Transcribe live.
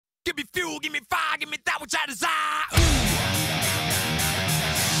give me fuel, give me fire, give me that which I desire.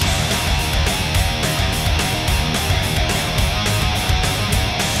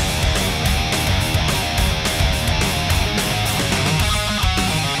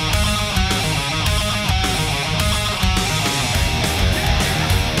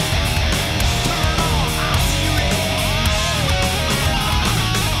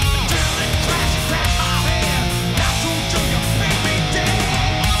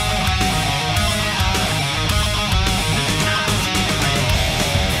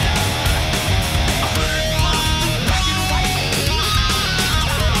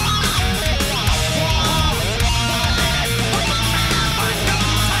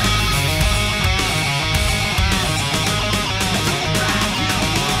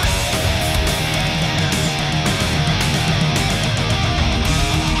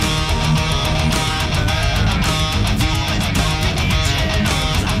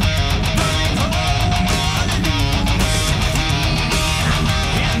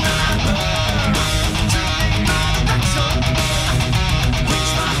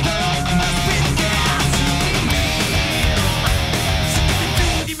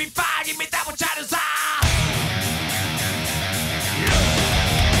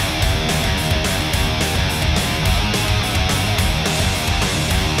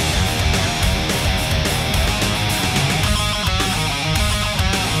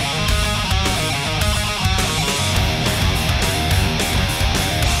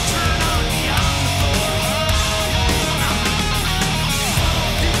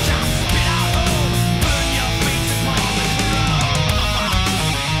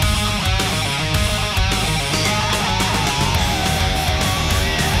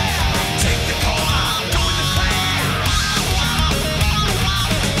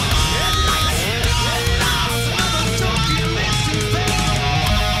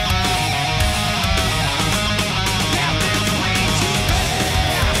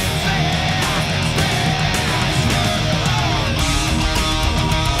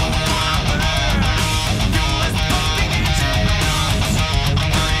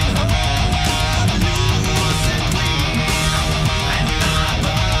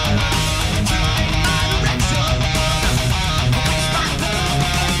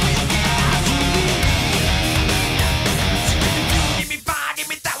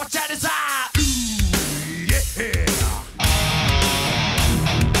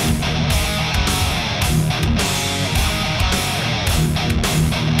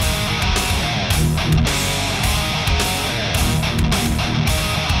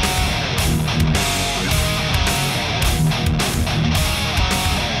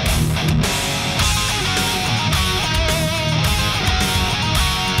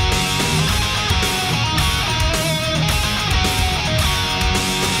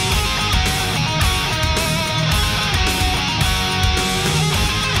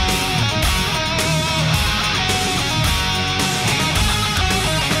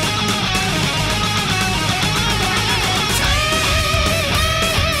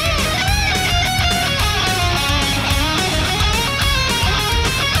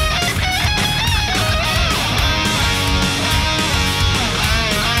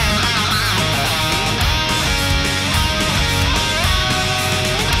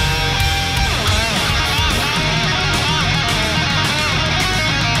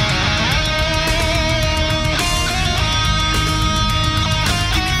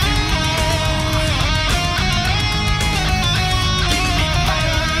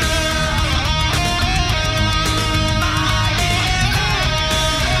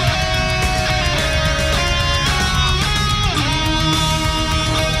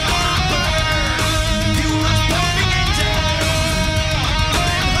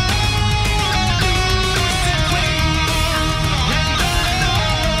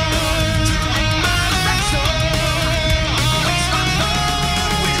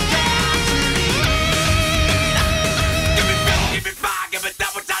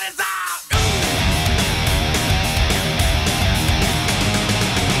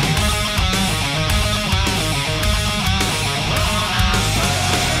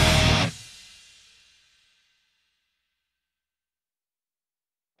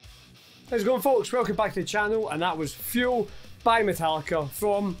 How's it going, folks? Welcome back to the channel, and that was Fuel by Metallica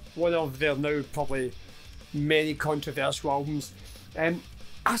from one of their now probably many controversial albums.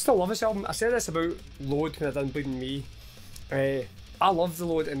 I still love this album. I said this about Load when I done Bleeding Me. I love the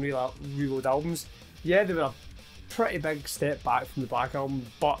Load and Reload albums. Yeah, they were a pretty big step back from the Black album,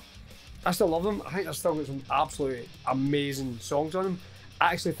 but I still love them. I think they've still got some absolutely amazing songs on them.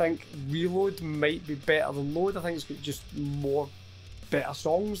 I actually think Reload might be better than Load. I think it's got just more better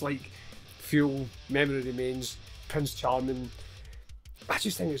songs like Fuel, Memory Remains, Prince Charming. I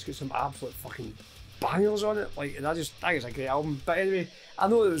just think it's got some absolute fucking bangers on it, like, and I think it's a great album. But anyway, I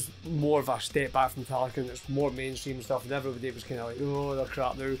know it was more of a step back from Metallica and it's more mainstream stuff, and everybody was kind of like, oh, they're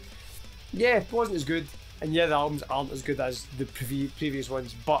crap now. Yeah, it wasn't as good, and yeah, the albums aren't as good as the previous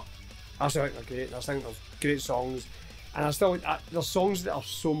ones, but I still think they're great, and I think there's great songs, and there's songs that are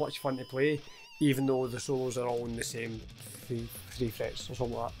so much fun to play, even though the solos are all in the same three frets or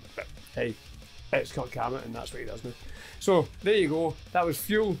something like that. But hey, it's Kirk Hammett, and that's what he does now. So there you go, that was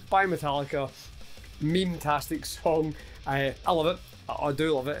Fuel by Metallica. Meme-tastic song. I love it. I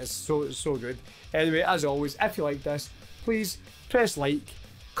do love it. It's so good. Anyway, as always, if you like this, please press like,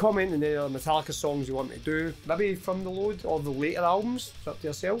 comment on any other Metallica songs you want me to do. Maybe from the load or the later albums. It's up to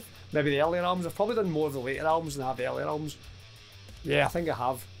yourself. Maybe the earlier albums. I've probably done more of the later albums than I have the earlier albums. Yeah, I think I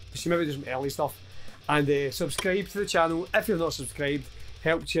have. So maybe do some early stuff. And subscribe to the channel if you've not subscribed.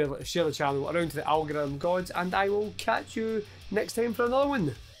 Help share the channel around to the algorithm gods. And I will catch you next time for another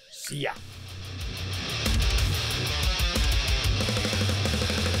one. See ya.